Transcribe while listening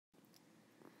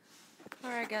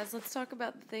Alright guys, let's talk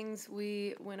about the things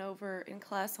we went over in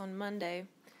class on Monday.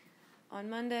 On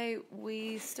Monday,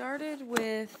 we started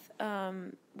with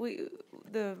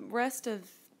the rest of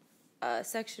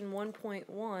section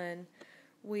 1.1.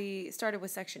 We started with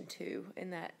section 2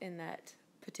 in that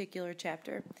particular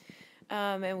chapter,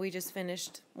 and we just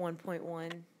finished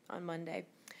 1.1 on Monday.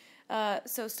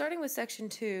 So starting with section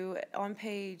 2 on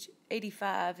page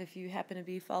 85, if you happen to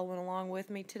be following along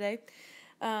with me today.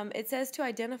 It says to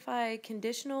identify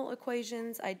conditional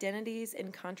equations, identities,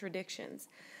 and contradictions.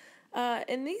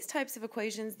 In these types of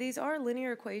equations, these are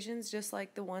linear equations just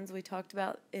like the ones we talked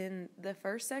about in the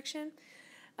first section.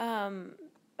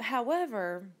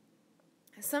 However,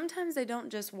 sometimes they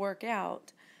don't just work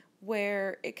out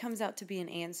where it comes out to be an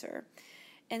answer.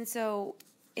 And so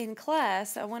in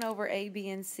class, I went over A, B,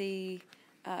 and C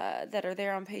that are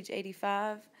there on page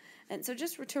 85. And so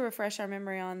just to refresh our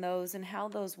memory on those and how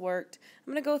those worked,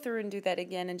 I'm going to go through and do that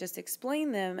again and just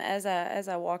explain them as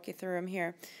I walk you through them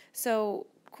here. So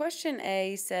question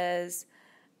A says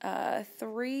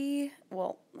 3,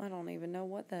 well, I don't even know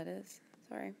what that is.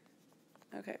 Sorry.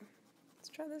 Okay, let's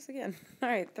try this again. All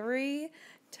right, 3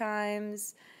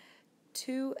 times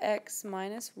 2x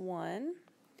minus 1,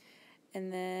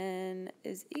 and then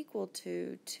is equal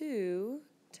to 2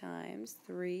 times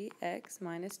 3x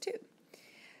minus 2.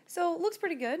 So it looks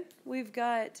pretty good. We've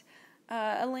got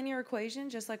a linear equation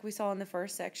just like we saw in the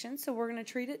first section. So we're going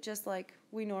to treat it just like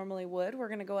we normally would. We're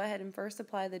going to go ahead and first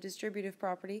apply the distributive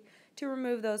property to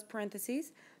remove those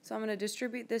parentheses. So I'm going to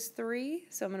distribute this 3.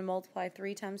 So I'm going to multiply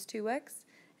 3 times 2x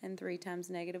and 3 times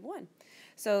negative 1.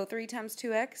 So 3 times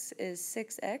 2x is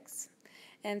 6x,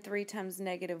 and 3 times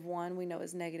negative 1 we know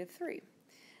is negative 3.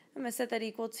 I'm going to set that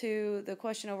equal to the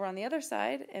question over on the other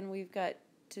side, and we've got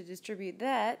to distribute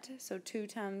that, so 2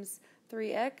 times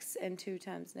 3x and 2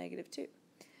 times negative 2.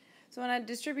 So when I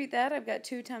distribute that, I've got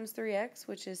 2 times 3x,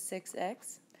 which is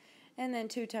 6x, and then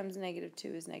 2 times negative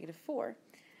 2 is negative 4.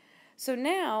 So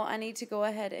now I need to go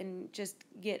ahead and just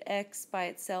get x by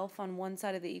itself on one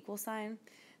side of the equal sign.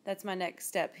 That's my next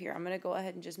step here. I'm going to go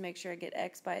ahead and just make sure I get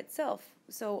x by itself.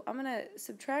 So I'm going to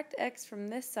subtract x from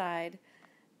this side,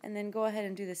 and then go ahead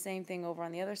and do the same thing over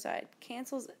on the other side.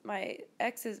 Cancels my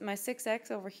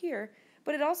 6x over here,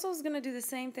 but it also is going to do the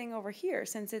same thing over here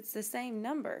since it's the same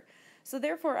number. So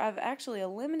therefore, I've actually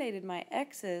eliminated my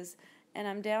x's, and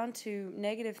I'm down to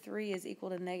negative 3 is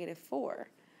equal to negative 4,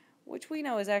 which we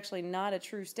know is actually not a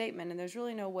true statement, and there's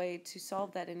really no way to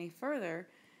solve that any further.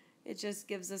 It just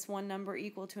gives us one number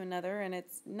equal to another, and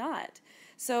it's not.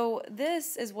 So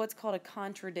this is what's called a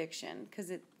contradiction, because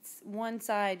it's one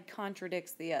side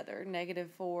contradicts the other. Negative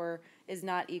 4 is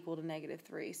not equal to negative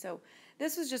 3. So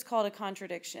this was just called a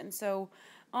contradiction. So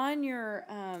on your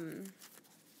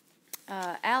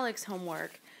Alex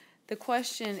homework, the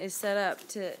question is set up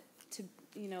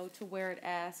to where it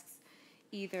asks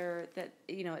either that,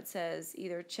 it says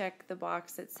either check the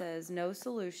box that says no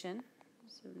solution.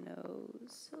 So no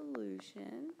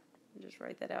solution. I'll just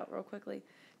write that out real quickly.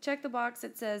 Check the box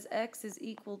that says x is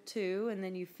equal to, and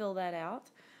then you fill that out.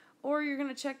 Or you're going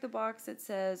to check the box that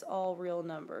says all real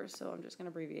numbers. So I'm just going to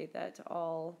abbreviate that to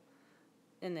all,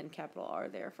 and then capital R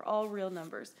there for all real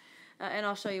numbers. And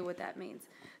I'll show you what that means.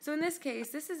 So in this case,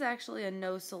 this is actually a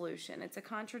no solution. It's a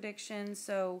contradiction,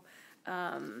 so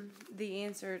the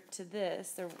answer to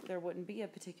this, there wouldn't be a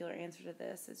particular answer to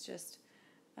this. It's just,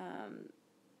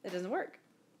 it doesn't work.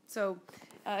 So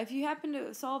if you happen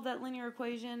to solve that linear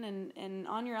equation and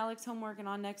on your Alex homework and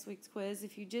on next week's quiz,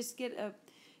 if you just get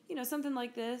something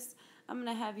like this, I'm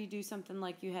going to have you do something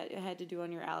like you had to do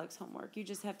on your Alex homework. You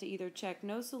just have to either check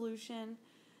no solution,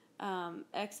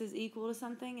 x is equal to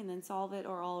something, and then solve it,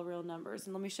 or all real numbers.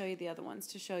 And let me show you the other ones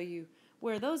to show you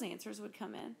where those answers would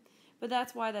come in. But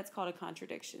that's why that's called a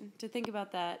contradiction. To think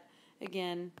about that,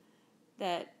 again,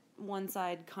 that one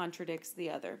side contradicts the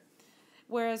other.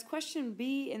 Whereas question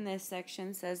B in this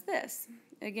section says this.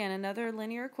 Again, another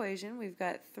linear equation. We've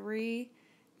got 3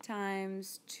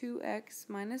 times 2x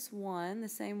minus 1, the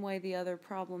same way the other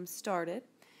problem started,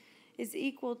 is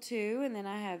equal to, and then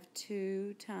I have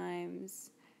 2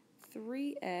 times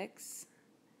 3x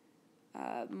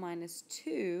minus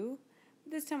 2.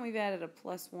 This time we've added a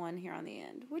plus 1 here on the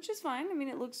end, which is fine. I mean,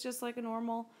 it looks just like a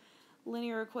normal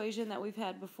linear equation that we've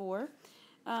had before.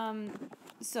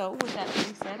 So with that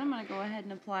being said, I'm going to go ahead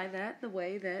and apply that the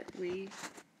way that we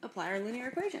apply our linear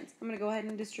equations. I'm going to go ahead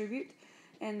and distribute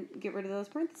and get rid of those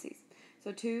parentheses.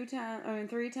 So 3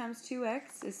 times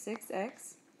 2x is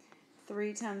 6x.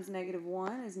 3 times negative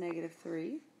 1 is negative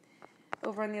 3.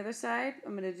 Over on the other side,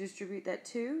 I'm going to distribute that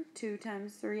 2. 2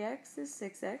 times 3x is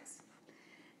 6x.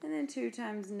 And then 2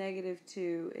 times negative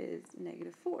 2 is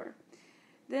negative 4.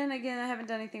 Then again, I haven't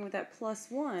done anything with that plus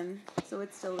 1, so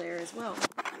it's still there as well.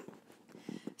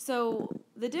 So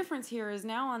the difference here is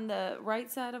now on the right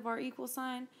side of our equal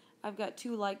sign, I've got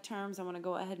two like terms I want to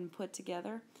go ahead and put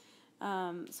together. So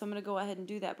I'm going to go ahead and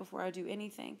do that before I do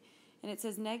anything. And it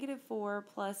says -4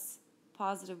 plus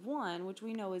 +1, which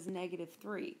we know is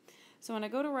 -3. So when I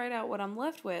go to write out what I'm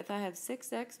left with, I have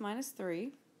 6x minus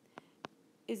 3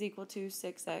 is equal to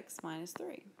 6x minus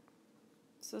 3.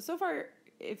 So far,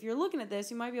 if you're looking at this,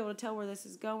 you might be able to tell where this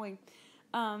is going.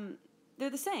 They're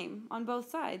the same on both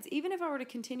sides. Even if I were to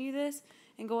continue this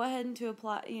and go ahead and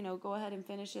go ahead and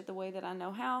finish it the way that I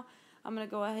know how, I'm going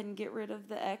to go ahead and get rid of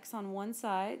the x on one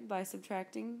side by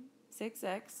subtracting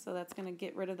 6x. So that's going to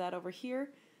get rid of that over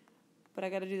here. But I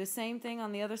got to do the same thing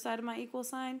on the other side of my equal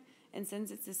sign. And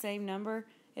since it's the same number,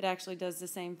 it actually does the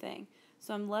same thing.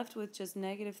 So I'm left with just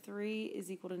 -3 is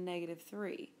equal to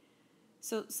 -3.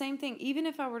 So same thing, even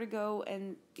if I were to go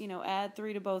and, add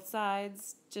 3 to both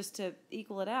sides just to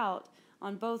equal it out,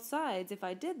 on both sides, if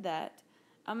I did that,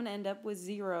 I'm going to end up with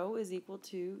 0 is equal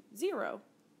to 0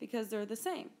 because they're the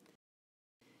same.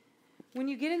 When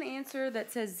you get an answer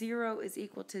that says 0 is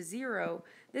equal to 0,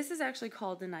 this is actually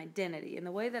called an identity. And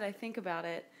the way that I think about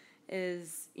it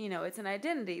is, it's an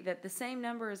identity that the same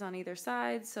number is on either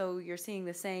side, so you're seeing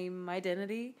the same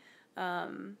identity.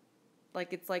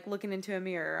 It's like looking into a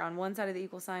mirror. On one side of the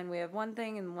equal sign, we have one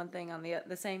thing, and one thing on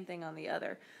the same thing on the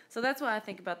other. So that's why I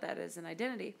think about that as an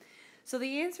identity. So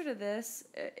the answer to this,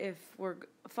 if we're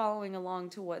following along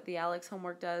to what the Alex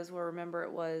homework does, where remember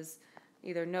it was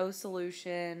either no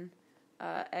solution,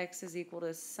 x is equal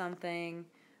to something,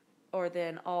 or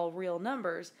then all real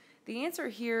numbers. The answer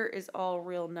here is all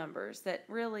real numbers. That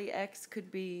really x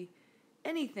could be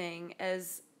anything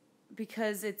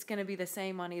because it's going to be the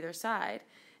same on either side.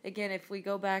 Again, if we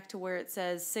go back to where it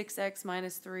says 6x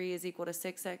minus 3 is equal to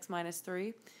 6x minus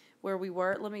 3, where we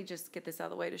were, let me just get this out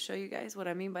of the way to show you guys what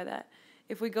I mean by that.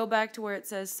 If we go back to where it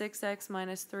says 6x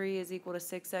minus 3 is equal to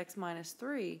 6x minus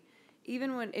 3,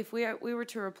 even if we were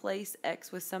to replace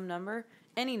x with some number,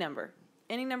 any number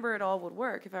at all would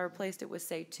work if I replaced it with,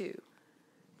 say, 2.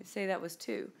 Say that was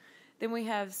 2. Then we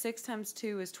have 6 times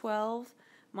 2 is 12,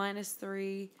 minus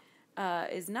 3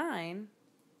 is 9.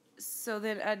 So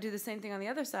then I'd do the same thing on the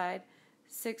other side.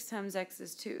 6 times x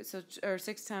is 2. Or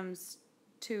 6 times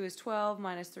 2 is 12,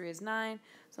 minus 3 is 9.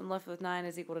 So I'm left with 9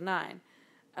 is equal to 9.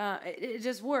 It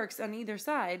just works on either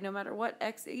side. No matter what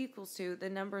x equals to, the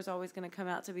number is always going to come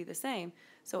out to be the same.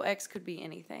 So x could be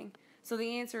anything. So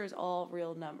the answer is all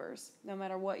real numbers. No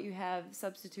matter what you have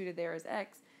substituted there as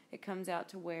x, it comes out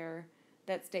to where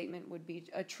that statement would be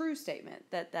a true statement,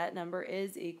 that number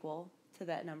is equal to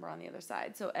that number on the other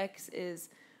side. So x is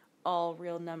all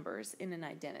real numbers in an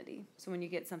identity. So when you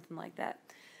get something like that.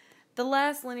 The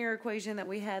last linear equation that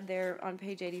we had there on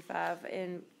page 85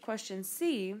 in question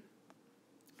C,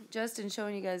 just in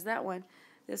showing you guys that one,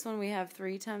 this one we have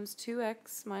 3 times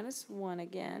 2x minus 1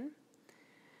 again.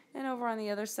 And over on the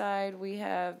other side we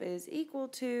have is equal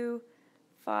to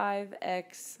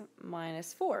 5x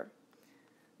minus 4.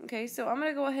 Okay, so I'm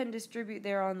going to go ahead and distribute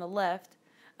there on the left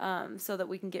so that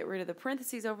we can get rid of the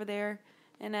parentheses over there.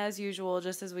 And as usual,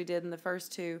 just as we did in the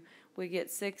first two, we get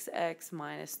 6x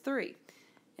minus 3.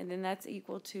 And then that's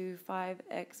equal to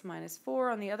 5x minus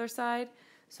 4 on the other side.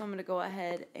 So I'm going to go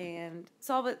ahead and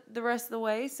solve it the rest of the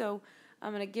way. So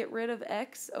I'm going to get rid of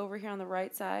x over here on the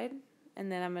right side.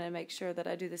 And then I'm going to make sure that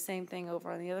I do the same thing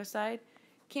over on the other side.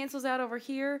 Cancels out over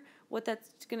here. What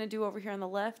that's going to do over here on the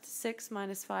left, 6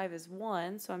 minus 5 is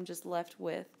 1. So I'm just left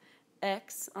with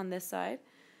x on this side.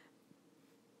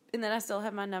 And then I still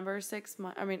have my number,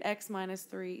 x minus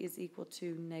 3 is equal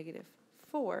to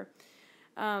 -4.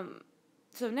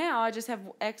 So now I just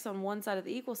have x on one side of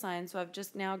the equal sign, so I've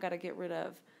just now got to get rid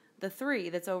of the 3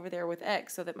 that's over there with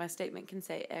x so that my statement can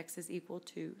say x is equal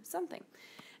to something.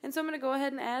 And so I'm going to go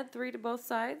ahead and add 3 to both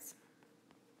sides.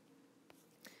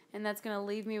 And that's going to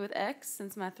leave me with x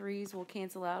since my 3's will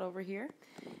cancel out over here.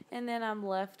 And then I'm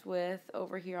left with,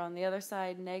 over here on the other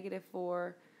side,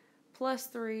 -4 plus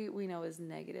 3 we know is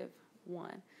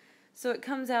 -1. So it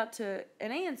comes out to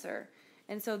an answer.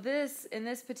 And so in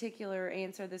this particular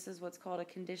answer, this is what's called a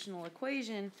conditional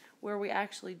equation, where we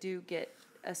actually do get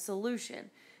a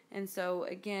solution. And so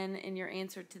again, in your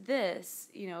answer to this,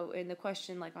 in the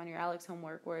question like on your Alex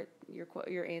homework, where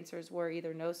your answers were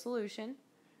either no solution,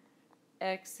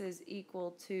 x is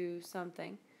equal to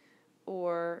something,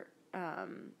 or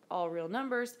all real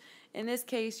numbers. In this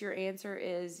case, your answer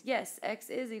is yes, x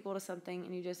is equal to something,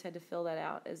 and you just had to fill that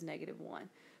out as -1.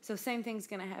 So same thing's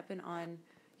going to happen on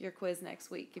your quiz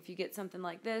next week. If you get something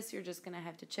like this, you're just going to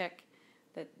have to check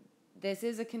that this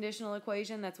is a conditional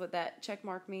equation. That's what that check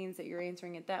mark means, that you're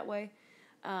answering it that way.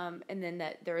 And then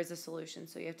that there is a solution,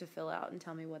 so you have to fill out and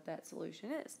tell me what that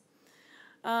solution is.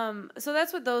 So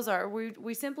that's what those are.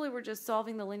 We simply were just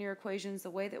solving the linear equations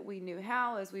the way that we knew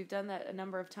how, as we've done that a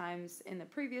number of times in the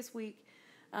previous week.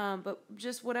 But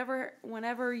just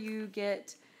whenever you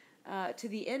get to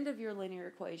the end of your linear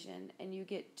equation and you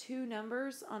get two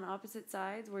numbers on opposite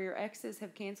sides where your x's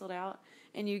have canceled out,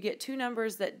 and you get two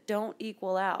numbers that don't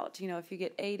equal out, if you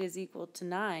get 8 is equal to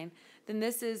 9, then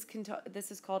this is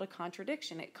called a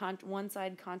contradiction. One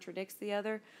side contradicts the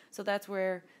other, so that's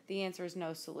where the answer is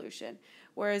no solution.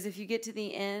 Whereas if you get to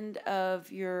the end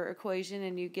of your equation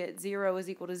and you get 0 is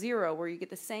equal to 0, where you get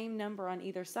the same number on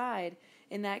either side,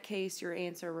 in that case your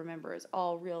answer, remember, is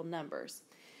all real numbers.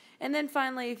 And then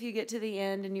finally, if you get to the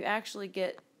end and you actually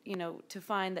get, to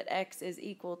find that x is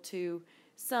equal to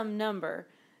some number,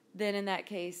 then in that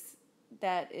case,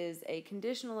 that is a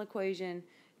conditional equation,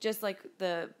 just like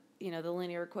the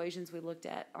linear equations we looked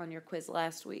at on your quiz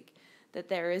last week, that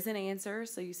there is an answer,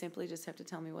 so you simply just have to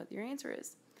tell me what your answer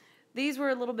is. These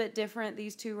were a little bit different,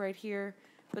 these two right here,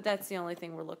 but that's the only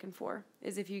thing we're looking for,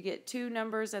 is if you get two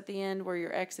numbers at the end where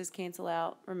your x's cancel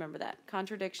out, remember that,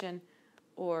 contradiction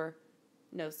or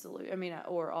no solution,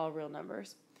 or all real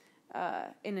numbers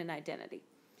in an identity.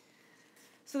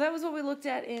 So that was what we looked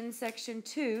at in section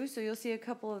 2, so you'll see a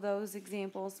couple of those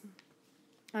examples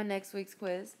on next week's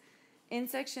quiz. In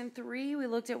section 3, we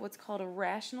looked at what's called a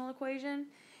rational equation.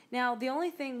 Now, the only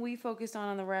thing we focused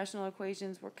on the rational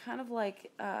equations were kind of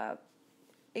like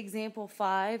example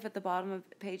 5 at the bottom of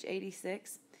page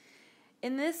 86.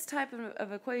 In this type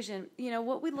of equation,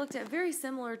 what we looked at, very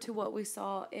similar to what we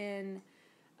saw in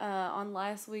on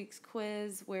last week's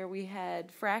quiz where we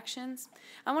had fractions.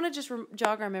 I want to just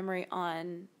jog our memory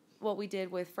on what we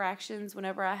did with fractions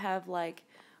whenever I have like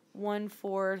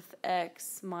 1/4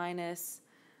 x minus,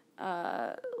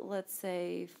 let's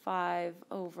say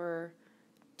 5/2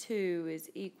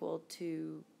 is equal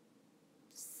to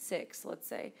 6, let's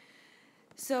say.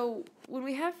 So when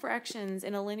we have fractions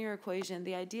in a linear equation,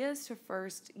 the idea is to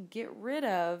first get rid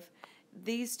of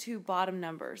these two bottom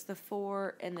numbers, the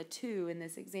 4 and the 2 in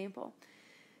this example.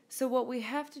 So what we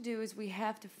have to do is we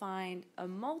have to find a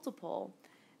multiple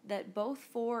that both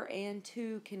 4 and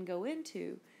 2 can go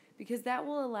into, because that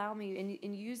will allow me,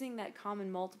 in using that common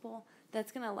multiple,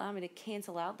 that's going to allow me to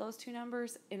cancel out those two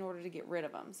numbers in order to get rid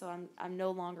of them. So I'm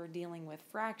no longer dealing with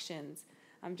fractions.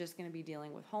 I'm just going to be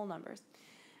dealing with whole numbers.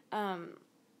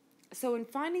 So in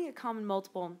finding a common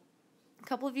multiple, a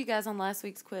couple of you guys on last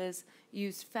week's quiz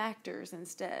used factors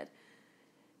instead.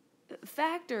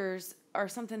 Factors are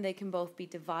something they can both be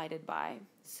divided by.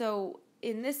 So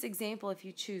in this example, if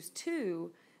you choose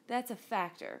 2, that's a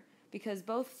factor, because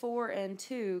both 4 and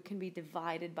 2 can be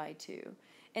divided by 2.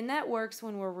 And that works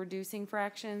when we're reducing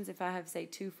fractions. If I have, say,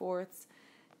 2/4,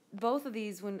 both of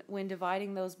these, when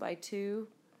dividing those by 2,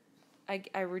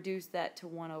 I reduce that to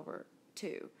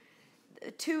 1/2.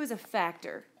 2 is a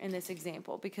factor in this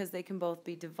example because they can both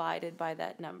be divided by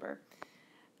that number.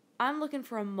 I'm looking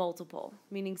for a multiple,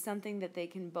 meaning something that they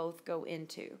can both go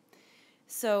into.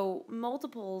 So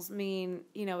multiples mean,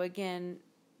 again,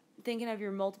 thinking of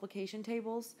your multiplication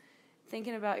tables,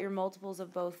 thinking about your multiples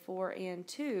of both 4 and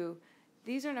 2,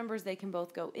 these are numbers they can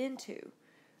both go into.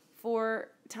 4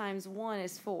 times 1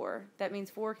 is 4. That means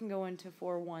 4 can go into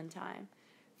 4 one time.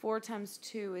 4 times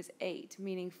 2 is 8,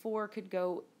 meaning 4 could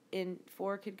go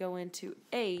into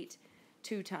 8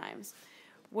 two times.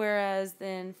 Whereas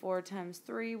then 4 times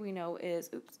 3 we know is,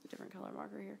 different color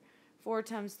marker here. 4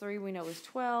 times 3 we know is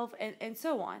 12, and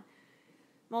so on.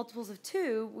 Multiples of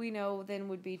 2 we know then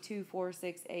would be 2, 4,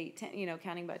 6, 8, 10,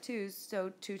 counting by 2s.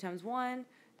 So 2 times 1,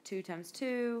 2 times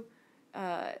 2,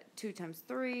 2 times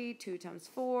 3, 2 times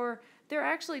 4. They're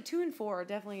actually, 2 and 4 are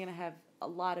definitely going to have a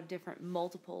lot of different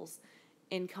multiples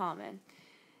in common.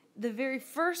 The very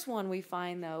first one we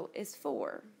find, though, is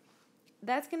 4.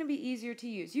 That's going to be easier to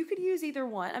use. You could use either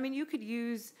one. You could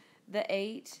use the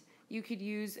 8. You could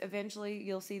use, eventually,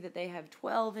 you'll see that they have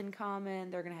 12 in common.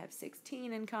 They're going to have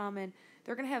 16 in common.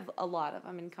 They're going to have a lot of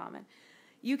them in common.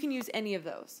 You can use any of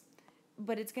those.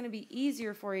 But it's going to be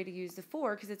easier for you to use the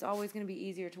 4 because it's always going to be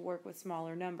easier to work with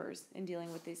smaller numbers in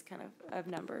dealing with these kind of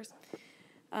numbers.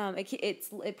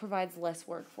 It provides less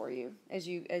work for you as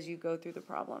you go through the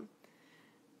problem.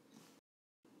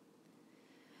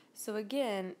 So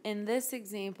again, in this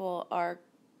example, our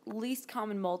least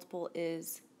common multiple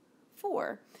is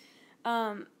 4.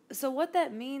 So what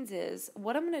that means is,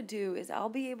 what I'm going to do is I'll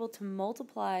be able to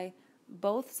multiply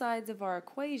both sides of our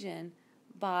equation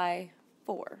by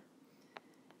 4.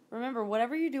 Remember,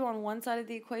 whatever you do on one side of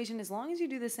the equation, as long as you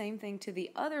do the same thing to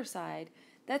the other side,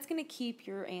 that's going to keep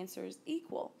your answers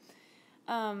equal.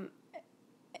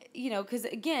 Because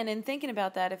again, in thinking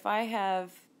about that, if I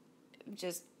have,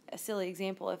 just a silly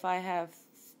example, if I have,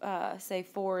 say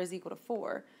 4 is equal to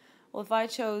 4, well, if I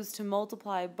chose to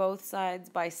multiply both sides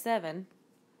by 7,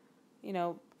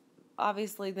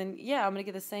 obviously then, yeah, I'm going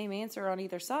to get the same answer on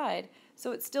either side,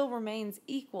 so it still remains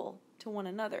equal to one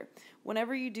another.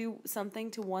 Whenever you do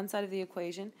something to one side of the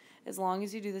equation, as long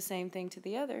as you do the same thing to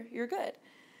the other, you're good.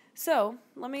 So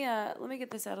let me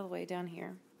get this out of the way down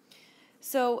here.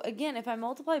 So again, if I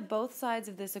multiply both sides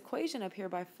of this equation up here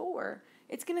by 4,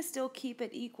 it's going to still keep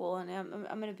it equal, and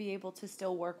I'm going to be able to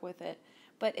still work with it.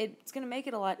 But it's going to make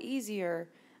it a lot easier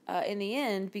in the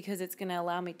end, because it's going to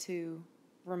allow me to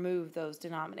remove those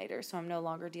denominators, so I'm no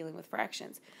longer dealing with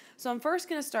fractions. So I'm first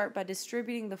going to start by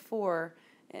distributing the 4,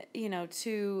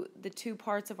 to the two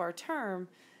parts of our term,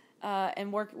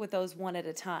 and work with those one at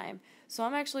a time. So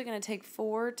I'm actually going to take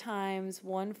 4 times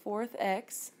 1/4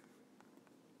 x,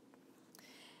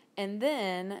 and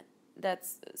then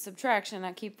that's subtraction.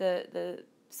 I keep the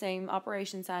same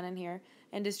operation sign in here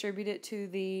and distribute it to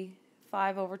the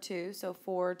 5/2. So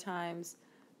 4 times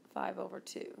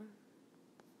 5/2.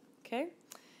 Okay?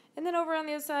 And then over on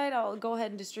the other side, I'll go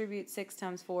ahead and distribute 6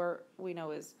 times 4, we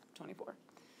know is 24.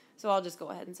 So I'll just go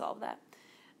ahead and solve that.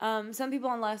 Some people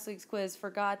on last week's quiz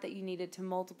forgot that you needed to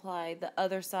multiply the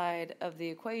other side of the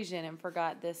equation and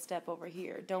forgot this step over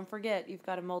here. Don't forget, you've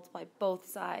got to multiply both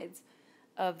sides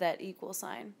of that equal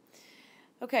sign.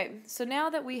 Okay, so now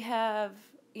that we have,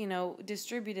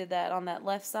 distributed that on that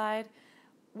left side,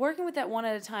 working with that one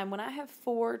at a time, when I have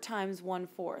 4 times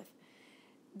 1/4,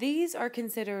 these are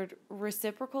considered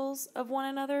reciprocals of one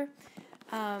another.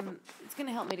 It's going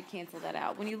to help me to cancel that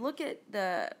out. When you look at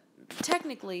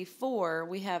technically 4,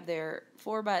 we have there,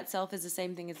 4 by itself is the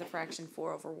same thing as the fraction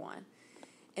 4/1.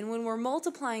 And when we're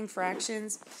multiplying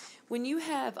fractions, when you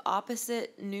have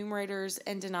opposite numerators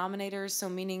and denominators, so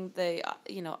meaning the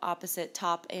opposite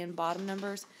top and bottom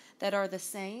numbers that are the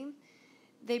same,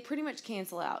 they pretty much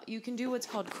cancel out. You can do what's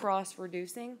called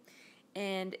cross-reducing,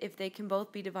 and if they can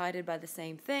both be divided by the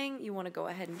same thing, you want to go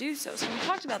ahead and do so. So we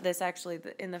talked about this actually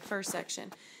in the first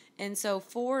section. And so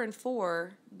 4 and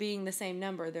 4 being the same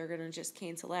number, they're going to just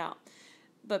cancel out.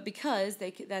 But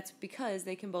that's because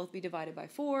they can both be divided by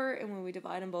 4, and when we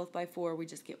divide them both by 4, we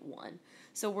just get 1.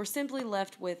 So we're simply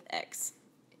left with x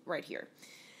right here.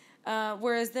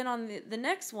 Whereas then on the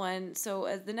next one, so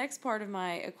as the next part of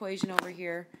my equation over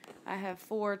here, I have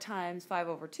 4 times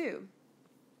 5/2.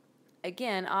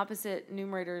 Again, opposite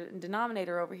numerator and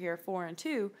denominator over here, 4 and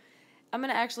 2. I'm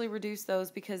going to actually reduce those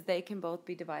because they can both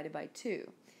be divided by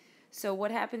 2. So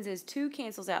what happens is 2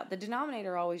 cancels out. The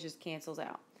denominator always just cancels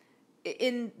out.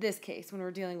 In this case, when we're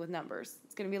dealing with numbers,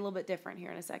 it's going to be a little bit different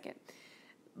here in a second.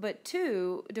 But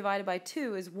 2 divided by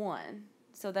 2 is 1,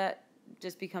 so that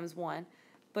just becomes 1.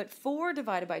 But 4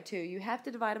 divided by 2, you have to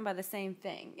divide them by the same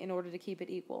thing in order to keep it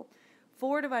equal.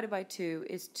 4 divided by 2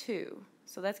 is 2,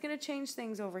 so that's going to change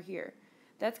things over here.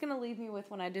 That's going to leave me with,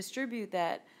 when I distribute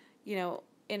that, I'll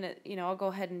go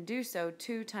ahead and do so.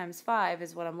 2 times 5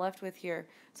 is what I'm left with here,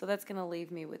 so that's going to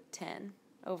leave me with 10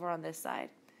 over on this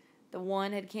side. The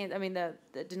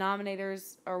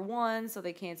denominators are 1, so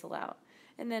they cancel out.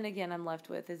 And then again, I'm left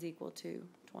with is equal to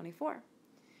 24.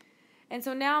 And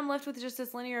so now I'm left with just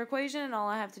this linear equation, and all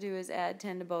I have to do is add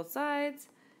 10 to both sides,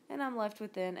 and I'm left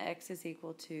with then x is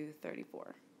equal to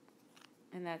 34.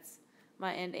 And that's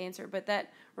my end answer. But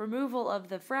that removal of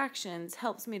the fractions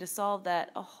helps me to solve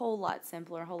that a whole lot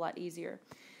simpler, a whole lot easier.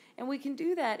 And we can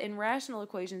do that in rational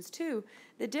equations too.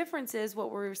 The difference is what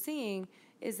we're seeing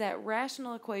is that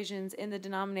rational equations in the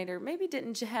denominator maybe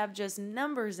didn't have just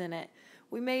numbers in it.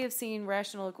 We may have seen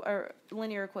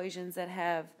linear equations that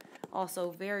have also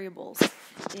variables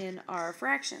in our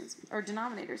fractions or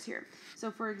denominators here. So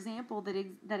for example,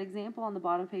 that example on the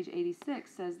bottom of page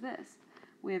 86 says this.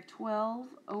 We have 12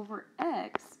 over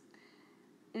x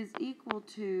is equal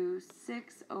to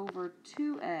 6 over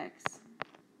 2x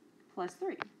plus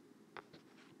 3.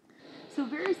 So a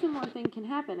very similar thing can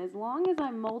happen. As long as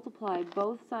I multiply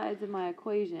both sides of my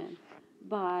equation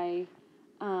by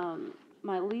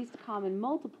my least common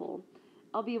multiple,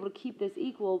 I'll be able to keep this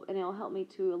equal, and it'll help me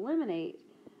to eliminate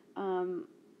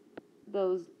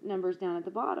those numbers down at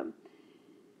the bottom.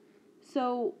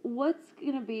 So what's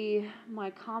going to be my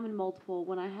common multiple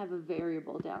when I have a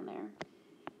variable down there?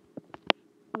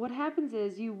 What happens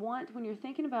is when you're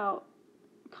thinking about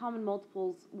common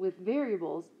multiples with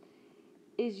variables,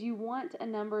 is you want a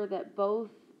number that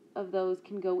both of those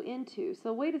can go into. So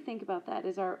the way to think about that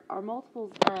is our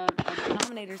multiples, our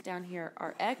denominators down here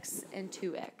are x and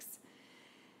 2x.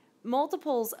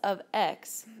 multiples of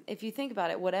x, if you think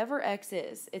about it, whatever x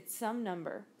is, it's some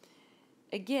number.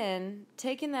 Again,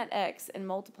 taking that x and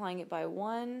multiplying it by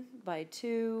 1, by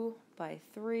 2, by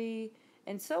 3,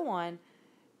 and so on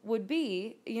would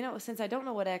be, since I don't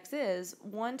know what x is,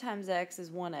 1 times x is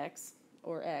 1x,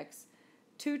 or x.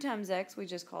 2 times x we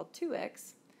just call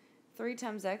 2x. 3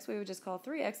 times x we would just call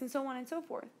 3x, and so on and so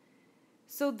forth.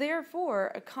 So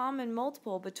therefore, a common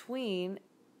multiple between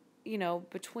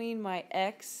my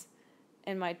x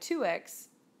and my 2x,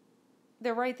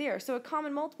 they're right there. So a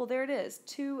common multiple, there it is,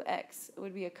 2x. It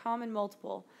would be a common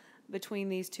multiple between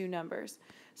these two numbers.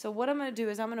 So what I'm going to do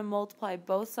is I'm going to multiply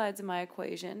both sides of my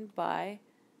equation by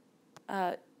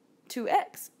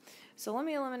 2x. So let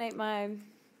me eliminate my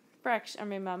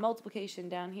my multiplication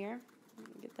down here.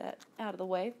 Get that out of the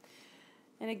way.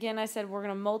 And again, I said we're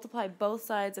going to multiply both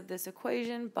sides of this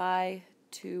equation by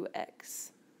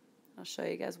 2x. I'll show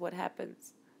you guys what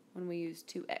happens when we use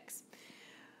 2x.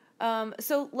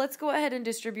 So let's go ahead and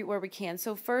distribute where we can.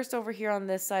 So first, over here on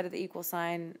this side of the equal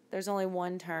sign, there's only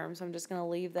one term, so I'm just going to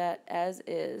leave that as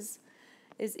is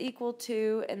equal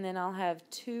to, and then I'll have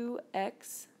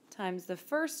 2x times the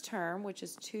first term, which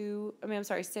is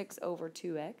 6 over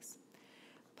 2x,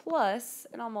 plus,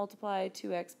 and I'll multiply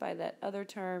 2x by that other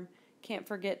term. Can't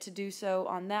forget to do so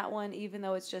on that one, even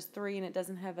though it's just 3 and it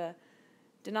doesn't have a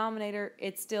denominator,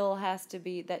 it still has to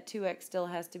be, that 2x still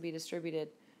has to be distributed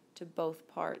to both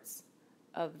parts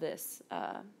of this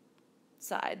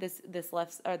side, this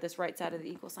left or this right side of the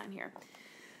equal sign here.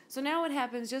 So now what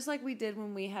happens, just like we did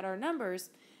when we had our numbers,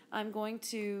 I'm going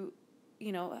to,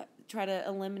 try to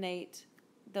eliminate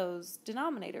those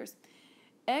denominators.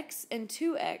 X and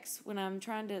 2x, when I'm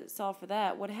trying to solve for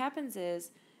that, what happens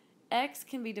is x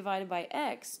can be divided by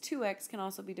x, 2x can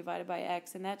also be divided by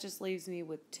x, and that just leaves me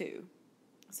with 2.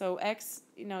 So x,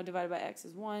 divided by x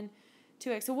is 1.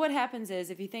 2x. So what happens is,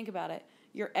 if you think about it,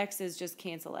 your x's just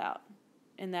cancel out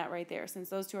in that right there. Since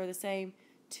those two are the same,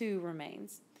 2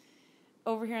 remains.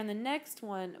 Over here on the next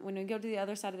one, when we go to the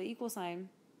other side of the equal sign,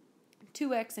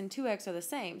 2x and 2x are the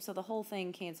same, so the whole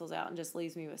thing cancels out and just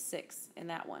leaves me with 6 in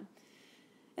that one.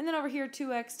 And then over here,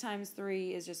 2x times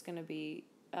 3 is just going to be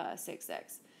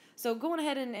 6x. So going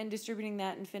ahead and distributing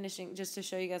that and finishing, just to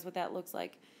show you guys what that looks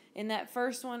like. In that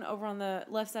first one, over on the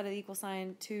left side of the equal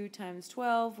sign, 2 times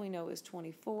 12, we know is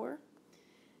 24.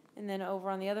 And then over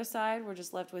on the other side, we're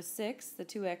just left with 6. The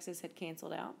 2x's had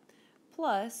canceled out.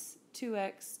 Plus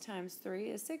 2x times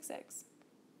 3 is 6x.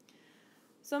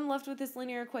 So I'm left with this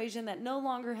linear equation that no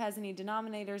longer has any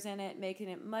denominators in it, making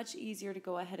it much easier to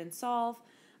go ahead and solve.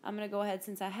 I'm going to go ahead,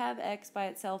 since I have x by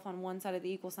itself on one side of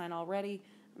the equal sign already,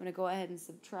 I'm going to go ahead and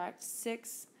subtract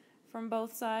 6 from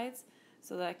both sides,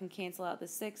 so that I can cancel out the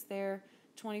 6 there.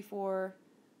 24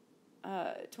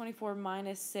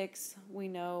 minus 6 we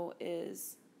know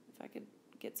is, if I could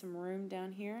get some room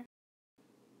down here,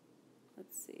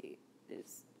 let's see,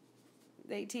 is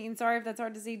 18. Sorry if that's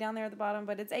hard to see down there at the bottom,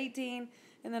 but it's 18.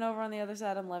 And then over on the other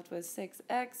side I'm left with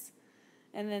 6x.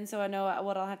 And then so I know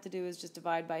what I'll have to do is just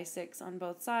divide by 6 on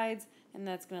both sides, and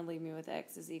that's going to leave me with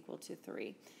x is equal to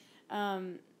 3.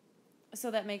 So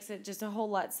that makes it just a whole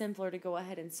lot simpler to go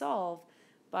ahead and solve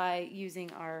by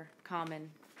using our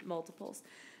common multiples.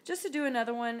 Just to do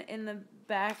another one in the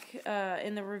back,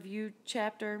 in the review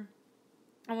chapter,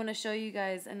 I want to show you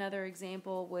guys another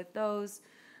example with those,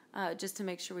 just to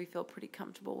make sure we feel pretty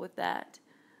comfortable with that.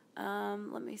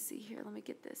 Let me see here. Let me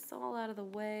get this all out of the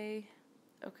way.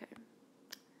 Okay.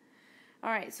 All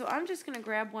right, so I'm just going to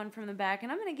grab one from the back,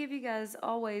 and I'm going to give you guys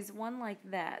always one like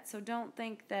that. So don't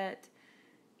think that,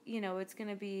 it's going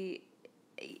to be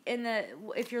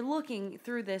if you're looking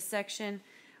through this section,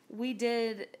 we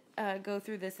did go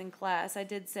through this in class. I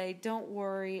did say don't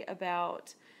worry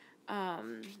about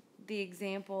the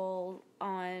example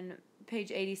on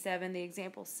page 87, the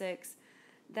example 6.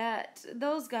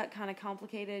 Those got kind of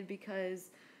complicated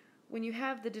because when you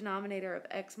have the denominator of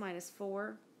x minus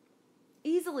 4,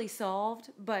 easily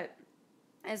solved, but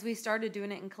as we started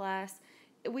doing it in class,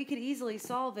 we could easily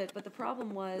solve it, but the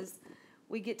problem was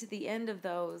we get to the end of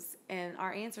those and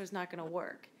our answer is not going to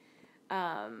work.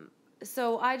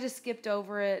 So I just skipped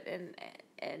over it,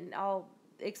 and I'll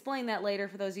explain that later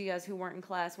for those of you guys who weren't in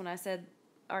class when I said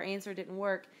our answer didn't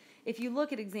work. If you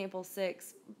look at example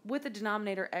 6, with the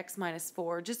denominator x minus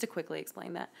 4, just to quickly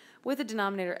explain that, with the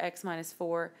denominator x minus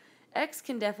 4, x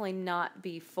can definitely not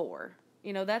be 4.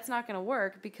 That's not going to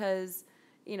work because,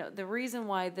 the reason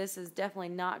why this is definitely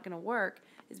not going to work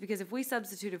is because if we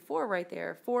substituted 4 right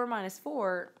there, 4 minus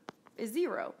 4 is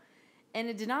 0. And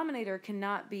a denominator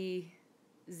cannot be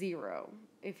 0.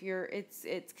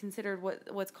 It's considered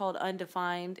what's called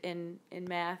undefined in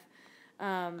math.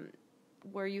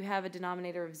 where you have a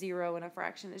denominator of 0 in a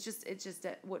fraction. It just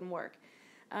it wouldn't work.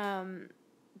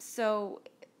 So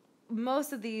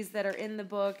most of these that are in the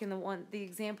book and the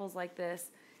examples like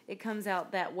this, it comes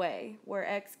out that way, where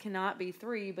x cannot be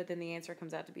 3, but then the answer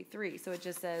comes out to be 3. So it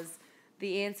just says,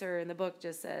 the answer in the book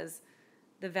just says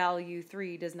the value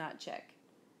 3 does not check.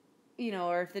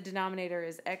 Or if the denominator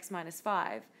is x minus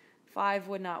 5, 5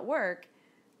 would not work,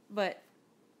 but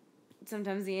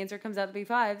sometimes the answer comes out to be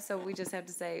 5, so we just have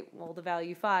to say, well, the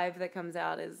value 5 that comes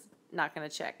out is not going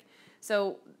to check.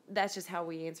 So that's just how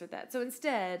we answered that. So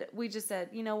instead, we just said,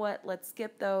 you know what, let's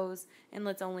skip those, and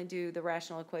let's only do the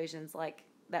rational equations like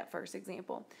that first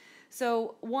example.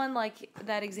 So one like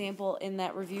that example in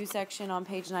that review section on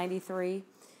page 93.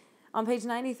 On page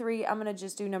 93, I'm going to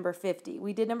just do number 50.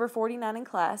 We did number 49 in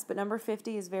class, but number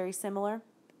 50 is very similar.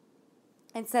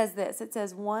 It says this. It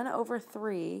says 1 over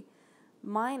 3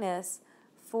 minus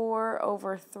 4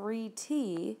 over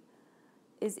 3t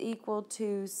is equal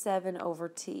to 7 over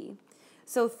t.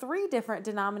 So 3 different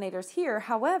denominators here.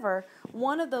 However,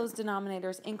 one of those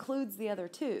denominators includes the other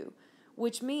 2,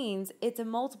 which means it's a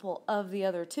multiple of the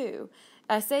other 2.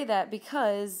 I say that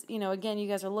because, again, you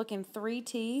guys are looking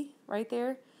 3t right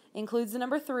there. Includes the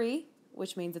number 3,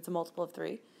 which means it's a multiple of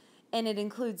 3. And it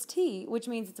includes t, which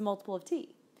means it's a multiple of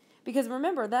t. Because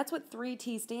remember, that's what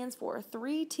 3t stands for.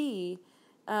 3t,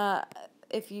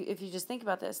 if you just think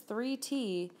about this,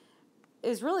 3t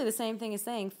is really the same thing as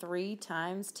saying 3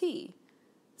 times t.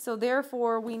 So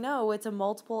therefore, we know it's a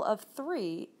multiple of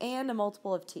 3 and a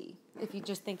multiple of t, if you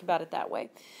just think about it that way.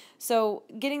 So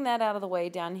getting that out of the way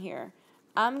down here,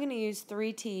 I'm going to use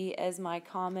 3t as my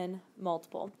common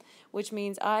multiple, which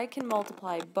means I can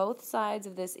multiply both sides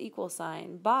of this equal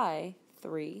sign by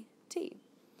 3t.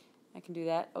 I can do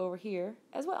that over here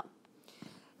as well.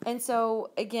 And so,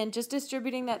 again, just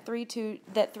distributing that 3t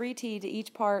to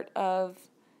each part of,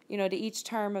 to each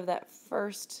term of that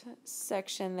first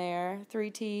section there,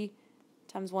 3t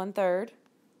times 1/3,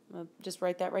 I'll just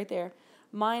write that right there,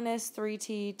 minus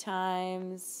 3t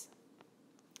times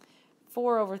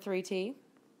 4 over 3t.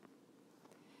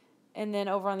 And then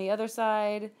over on the other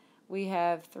side, we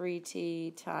have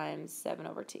 3t times 7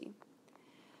 over t.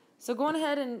 So going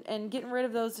ahead and getting rid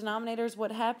of those denominators,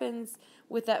 what happens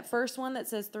with that first one that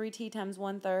says 3t times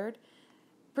 1/3,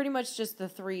 pretty much just the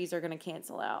 3's are going to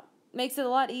cancel out. Makes it a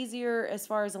lot easier as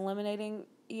far as eliminating,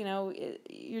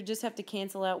 you just have to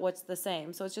cancel out what's the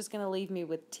same. So it's just going to leave me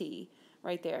with t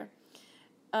right there.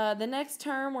 The next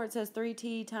term where it says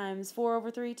 3t times 4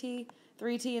 over 3t,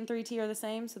 3t and 3t are the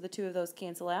same, so the two of those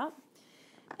cancel out.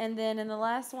 And then in the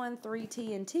last one,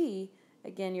 3t and t,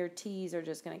 again, your t's are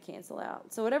just going to cancel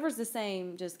out. So whatever's the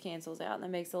same just cancels out, and that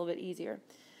makes it a little bit easier.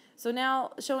 So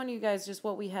now showing you guys just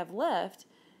what we have left,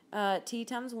 t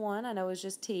times 1, I know is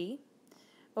just t.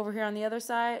 Over here on the other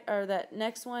side, or that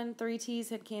next one, 3t's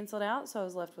had canceled out, so I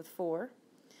was left with 4,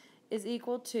 is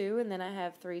equal to, and then I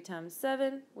have 3 times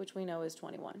 7, which we know is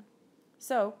 21.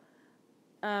 So,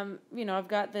 I've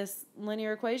got this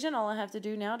linear equation. All I have to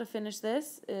do now to finish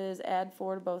this is add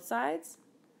 4 to both sides.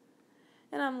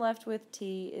 And I'm left with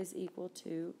t is equal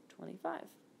to 25.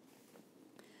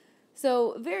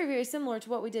 So very, very similar to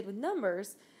what we did with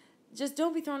numbers. Just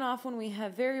don't be thrown off when we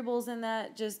have variables in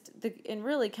that. And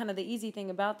really kind of the easy thing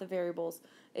about the variables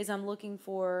is I'm looking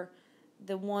for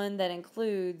the one that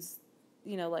includes,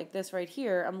 like this right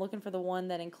here, I'm looking for the one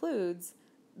that includes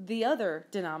the other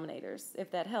denominators, if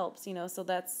that helps, So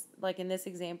that's, like in this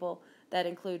example, that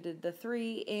included the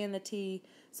 3 and the t,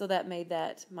 so that made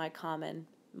that my common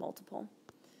multiple.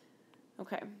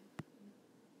 Okay,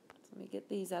 so let me get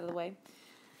these out of the way.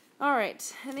 All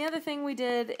right, and the other thing we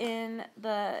did in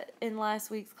last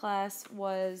week's class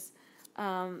was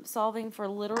solving for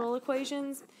literal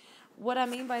equations. What I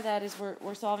mean by that is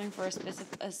we're solving for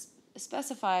a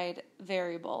specified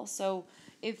variable. So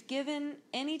if given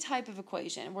any type of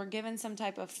equation, we're given some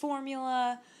type of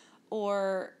formula,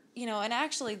 or and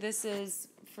actually this is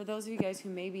for those of you guys who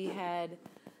maybe had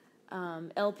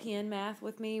LPN math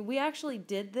with me. We actually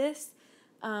did this,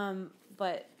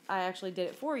 but I actually did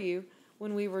it for you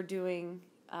when we were doing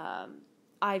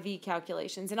IV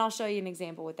calculations, and I'll show you an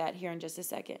example with that here in just a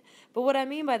second. But what I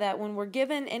mean by that, when we're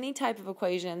given any type of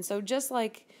equation, so just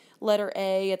like letter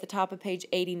A at the top of page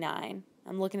 89,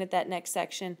 I'm looking at that next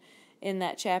section in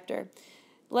that chapter.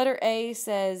 Letter A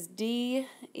says D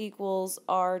equals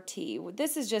RT.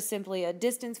 This is just simply a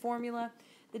distance formula.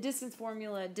 The distance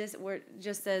formula where it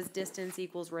just says distance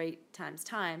equals rate times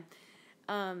time.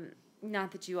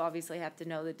 Not that you obviously have to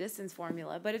know the distance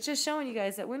formula, but it's just showing you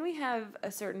guys that when we have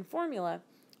a certain formula,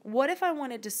 what if I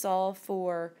wanted to solve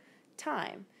for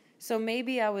time? So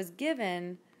maybe I was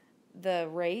given the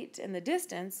rate and the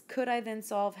distance, could I then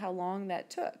solve how long that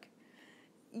took?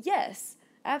 Yes,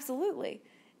 absolutely.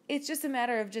 It's just a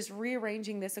matter of just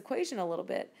rearranging this equation a little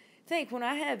bit. Think, when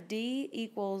I have d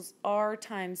equals r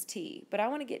times t, but I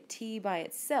want to get t by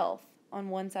itself on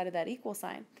one side of that equal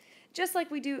sign, just like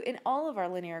we do in all of our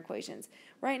linear equations.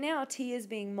 Right now, t is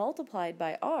being multiplied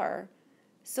by r,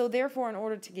 so therefore, in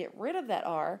order to get rid of that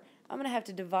r, I'm going to have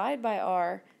to divide by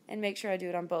r and make sure I do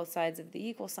it on both sides of the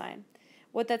equal sign.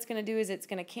 What that's going to do is it's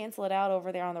going to cancel it out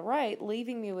over there on the right,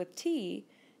 leaving me with t,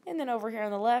 and then over here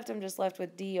on the left, I'm just left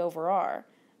with d over r.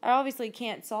 I obviously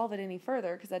can't solve it any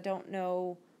further because I don't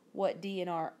know what d and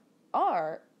r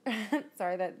are.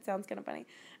 Sorry, that sounds kind of funny.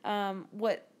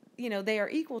 What they are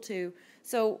equal to.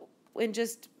 So in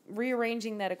just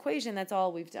rearranging that equation, that's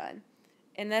all we've done.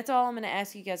 And that's all I'm going to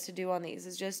ask you guys to do on these,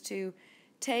 is just to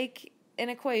take an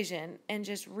equation and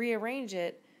just rearrange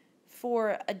it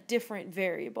for a different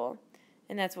variable.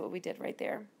 And that's what we did right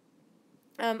there.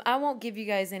 I won't give you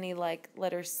guys any like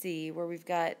letter C where we've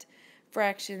got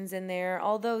fractions in there,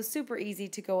 although super easy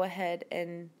to go ahead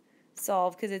and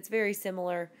solve because it's very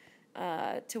similar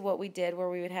to what we did, where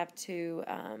we would have to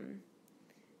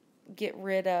get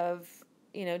rid of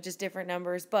just different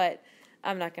numbers, but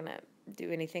I'm not going to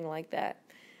do anything like that.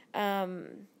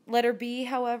 Letter B,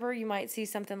 however, you might see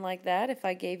something like that. If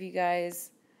I gave you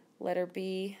guys letter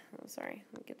B, oh sorry,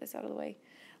 let me get this out of the way.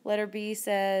 Letter B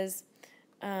says,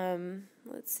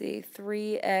 let's see,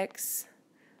 3x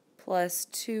plus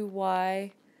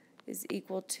 2y is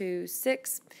equal to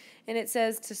 6. And it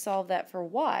says to solve that for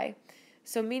y.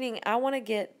 So meaning I want to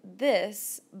get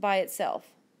this by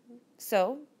itself.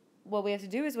 So what we have to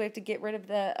do is we have to get rid of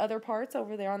the other parts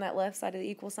over there on that left side of the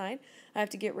equal sign. I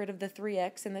have to get rid of the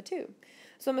 3x and the 2.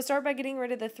 So I'm going to start by getting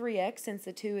rid of the 3x since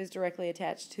the 2 is directly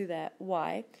attached to that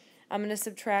y. I'm going to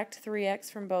subtract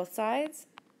 3x from both sides.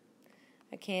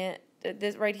 I can't,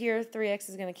 this right here, 3x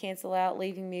is going to cancel out,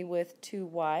 leaving me with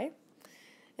 2y.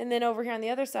 And then over here on the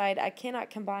other side, I cannot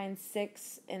combine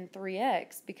 6 and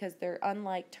 3x because they're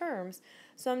unlike terms.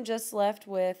 So I'm just left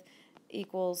with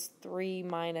equals 6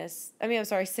 minus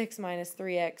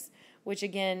 3x, which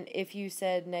again, if you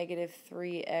said negative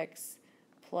 3x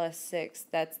plus 6,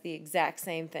 that's the exact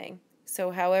same thing.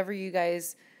 So however you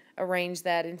guys arrange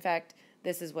that, in fact,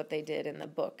 this is what they did in the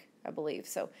book, I believe.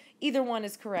 So either one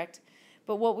is correct.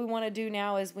 But what we want to do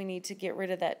now is we need to get rid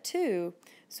of that 2.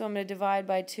 So I'm going to divide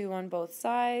by 2 on both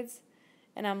sides,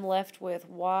 and I'm left with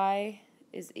y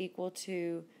is equal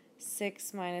to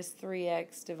 6 minus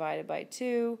 3x divided by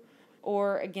 2.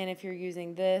 Or again, if you're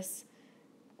using this,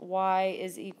 y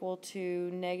is equal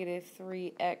to negative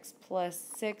 3x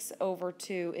plus 6 over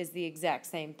 2 is the exact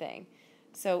same thing.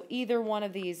 So either one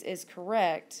of these is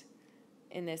correct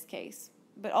in this case.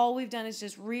 But all we've done is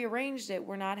just rearranged it.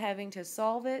 We're not having to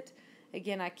solve it.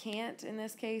 Again, I can't in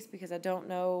this case because I don't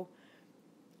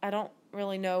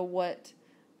really know what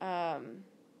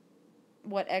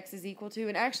x is equal to.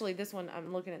 And actually, this one,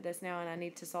 I'm looking at this now, and I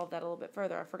need to solve that a little bit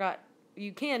further. I forgot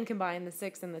you can combine the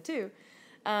 6 and the 2.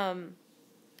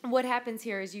 What happens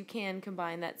here is you can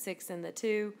combine that 6 and the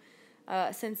 2.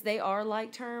 Since they are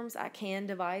like terms, I can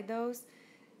divide those.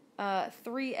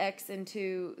 3x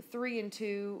into 3 and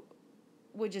 2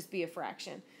 would just be a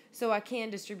fraction. So I can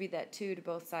distribute that 2 to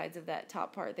both sides of that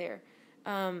top part there.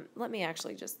 Let me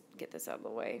actually just get this out of the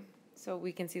way so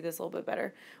we can see this a little bit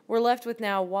better. We're left with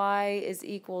now y is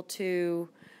equal to,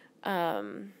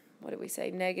 what did we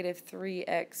say, negative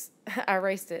 3x. I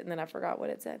erased it and then I forgot what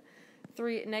it said.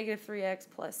 Negative 3x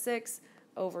plus 6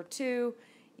 over 2.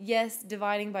 Yes,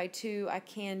 dividing by 2, I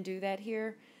can do that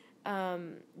here.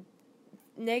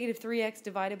 Negative 3x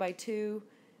divided by 2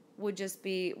 would just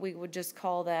be, we would just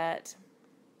call that,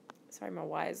 sorry, my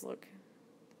y's look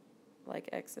like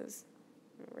x's.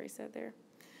 Erase that there.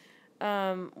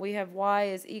 We have y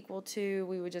is equal to,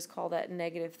 we would just call that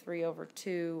negative 3 over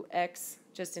 2x,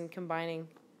 just in combining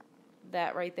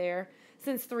that right there,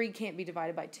 since 3 can't be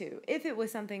divided by 2. If it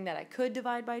was something that I could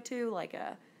divide by 2, like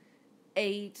a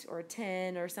 8 or a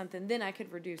 10 or something, then I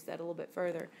could reduce that a little bit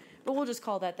further. But we'll just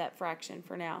call that fraction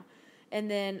for now. And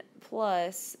then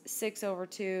plus 6 over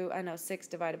 2, I know 6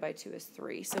 divided by 2 is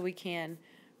 3, so we can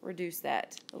reduce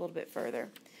that a little bit further.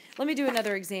 Let me do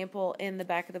another example in the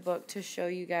back of the book to show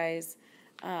you guys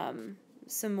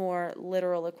some more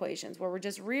literal equations where we're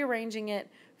just rearranging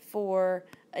it for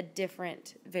a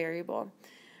different variable.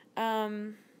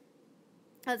 Let's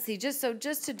see, just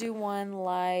to do one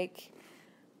like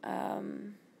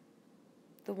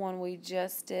the one we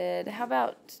just did. How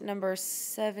about number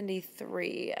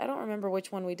 73? I don't remember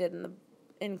which one we did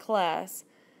in class.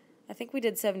 I think we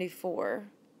did 74.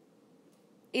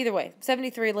 either way,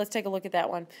 73, let's take a look at that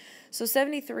one. So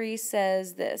 73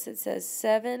 says this. It says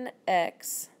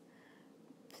 7x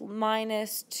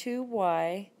minus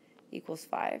 2y equals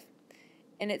 5.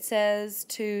 And it says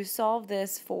to solve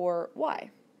this for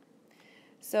y.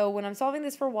 So when I'm solving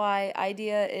this for y,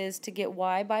 idea is to get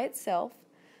y by itself.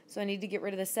 So I need to get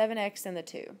rid of the 7x and the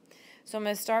 2. So I'm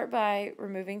going to start by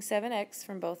removing 7x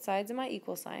from both sides of my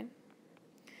equal sign.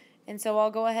 And so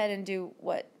I'll go ahead and do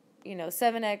what,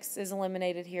 7x is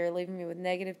eliminated here, leaving me with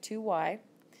negative 2y.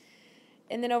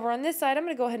 And then over on this side, I'm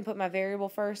going to go ahead and put my variable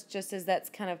first, just as that's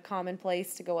kind of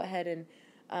commonplace to go ahead and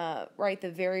write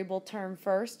the variable term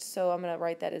first. So I'm going to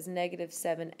write that as negative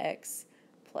 7x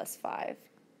plus 5.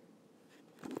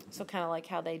 So kind of like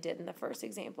how they did in the first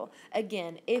example.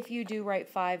 Again, if you do write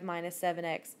 5 minus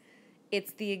 7x,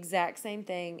 it's the exact same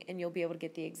thing, and you'll be able to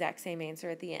get the exact same answer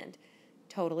at the end.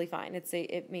 Totally fine.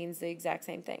 It means the exact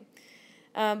same thing.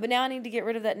 But now I need to get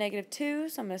rid of that negative 2,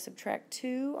 so I'm going to subtract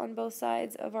 2 on both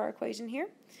sides of our equation here.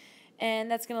 And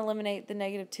that's going to eliminate the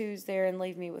negative 2's there and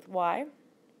leave me with y.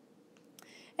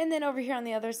 And then over here on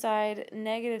the other side,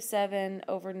 negative 7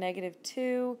 over negative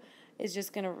 2 is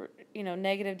just going to,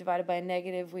 negative divided by a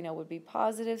negative we know would be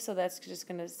positive, so that's just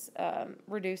going to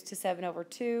reduce to 7 over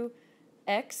 2x,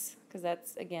 because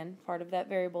that's, again, part of that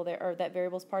variable there, or that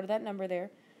variable is part of that number there,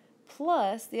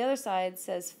 plus the other side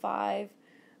says 5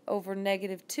 over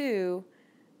negative 2.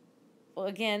 Well,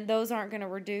 again, those aren't going to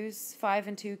reduce. 5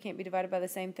 and 2 can't be divided by the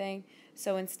same thing.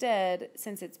 So instead,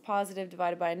 since it's positive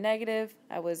divided by a negative,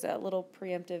 I was a little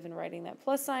preemptive in writing that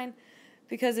plus sign,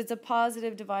 because it's a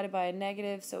positive divided by a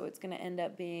negative, so it's going to end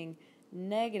up being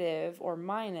negative or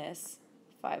minus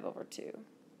 5 over 2.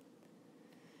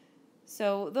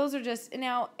 So those are just,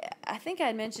 now, I think I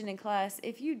had mentioned in class,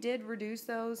 if you did reduce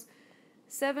those,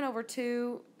 7 over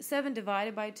 2, 7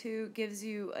 divided by 2 gives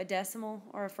you a decimal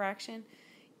or a fraction.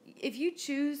 If you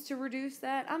choose to reduce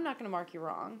that, I'm not going to mark you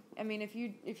wrong. I mean, if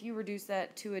you reduce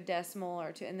that to a decimal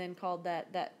or to, and then called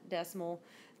that decimal,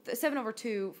 7 over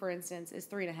 2, for instance, is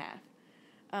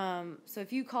 3.5. So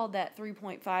if you called that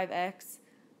 3.5x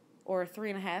or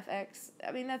 3.5x,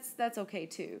 I mean, that's okay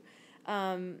too.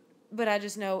 But I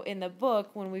just know in the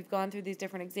book, when we've gone through these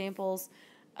different examples,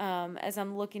 as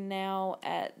I'm looking now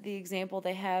at the example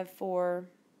they have for,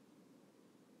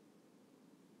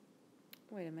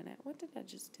 wait a minute, what did I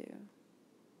just do?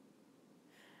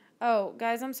 Oh,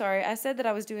 guys, I'm sorry. I said that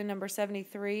I was doing number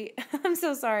 73. I'm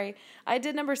so sorry. I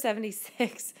did number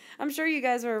 76. I'm sure you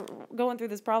guys are going through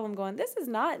this problem going, this is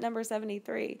not number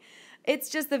 73. It's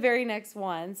just the very next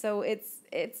one, so it's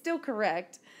still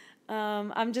correct.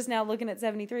 I'm just now looking at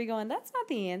 73 going, that's not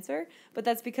the answer. But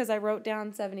that's because I wrote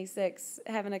down 76,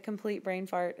 having a complete brain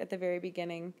fart at the very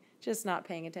beginning, just not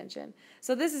paying attention.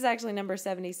 So this is actually number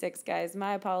 76, guys.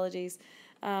 My apologies.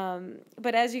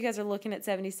 But as you guys are looking at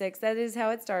 76, that is how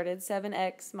it started,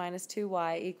 7x minus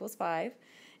 2y equals 5.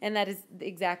 And that is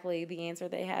exactly the answer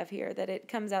they have here, that it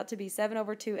comes out to be 7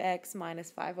 over 2x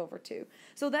minus 5 over 2.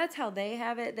 So that's how they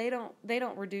have it. They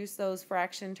don't reduce those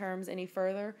fraction terms any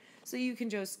further. So you can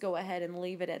just go ahead and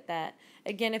leave it at that.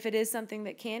 Again, if it is something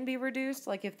that can be reduced,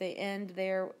 like if they end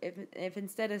there, if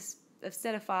instead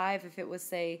of 5, if it was,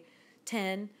 say,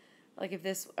 10, like if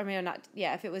this, I mean, not,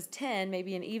 yeah, if it was 10,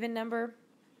 maybe an even number.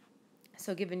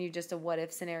 So giving you just a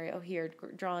what-if scenario here,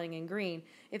 drawing in green.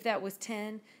 If that was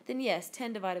 10, then yes,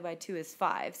 10 divided by 2 is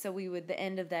 5. So the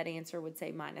end of that answer would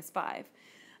say minus 5.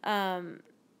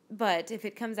 But if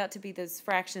it comes out to be those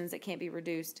fractions that can't be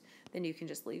reduced, then you can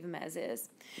just leave them as is.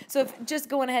 So just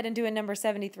going ahead and doing number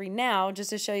 73 now, just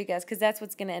to show you guys, because that's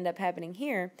what's going to end up happening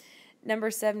here.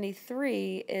 Number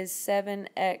 73 is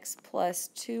 7x plus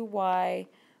 2y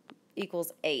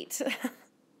equals 8.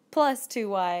 Plus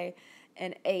 2y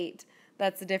and 8.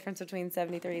 That's the difference between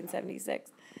 73 and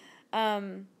 76.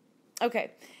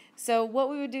 Okay, so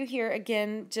what we would do here,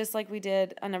 again, just like we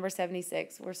did on number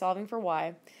 76, we're solving for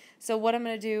y. So what I'm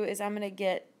going to do is I'm going to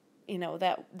get,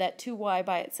 that 2y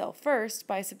by itself first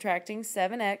by subtracting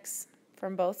 7x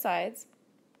from both sides.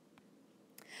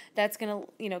 That's going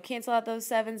to, cancel out those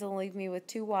 7s and leave me with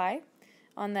 2y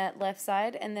on that left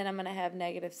side. And then I'm going to have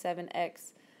negative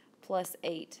 7x plus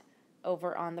 8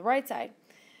 over on the right side.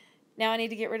 Now I need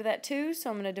to get rid of that 2, so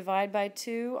I'm going to divide by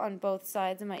 2 on both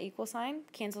sides of my equal sign.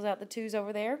 Cancels out the 2's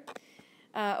over there.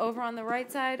 Over on the right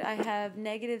side, I have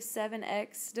negative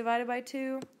 7x divided by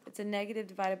 2. It's a negative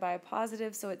divided by a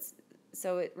positive, so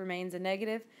it remains a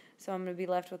negative. So I'm going to be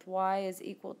left with y is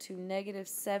equal to negative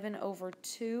 7 over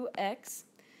 2x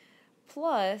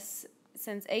plus,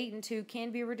 since 8 and 2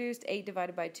 can be reduced, 8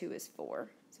 divided by 2 is 4.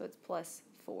 So it's plus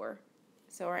 4.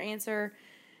 So our answer,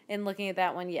 in looking at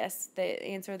that one, yes, the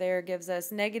answer there gives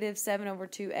us negative 7 over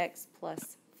 2x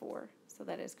plus 4. So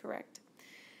that is correct.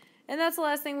 And that's the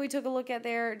last thing we took a look at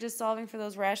there, just solving for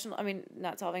those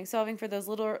solving for those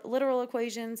literal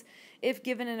equations. If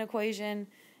given an equation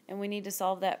and we need to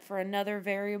solve that for another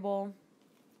variable,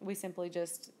 we simply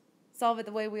just solve it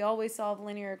the way we always solve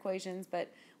linear equations,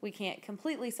 but we can't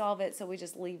completely solve it, so we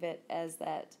just leave it as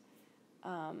that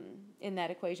in that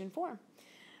equation form.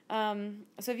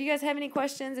 So if you guys have any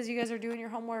questions as you guys are doing your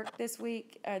homework this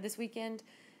weekend,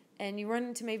 and you run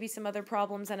into maybe some other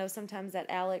problems, I know sometimes that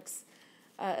Alex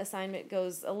assignment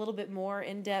goes a little bit more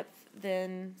in depth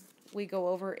than we go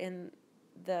over in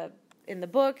the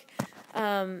book.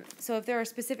 So if there are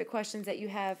specific questions that you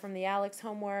have from the Alex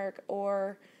homework,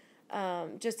 or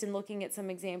just in looking at some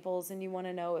examples and you want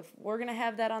to know if we're going to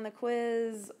have that on the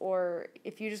quiz, or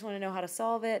if you just want to know how to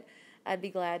solve it, I'd be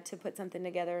glad to put something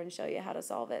together and show you how to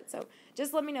solve it. So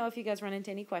just let me know if you guys run into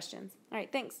any questions. All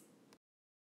right, thanks.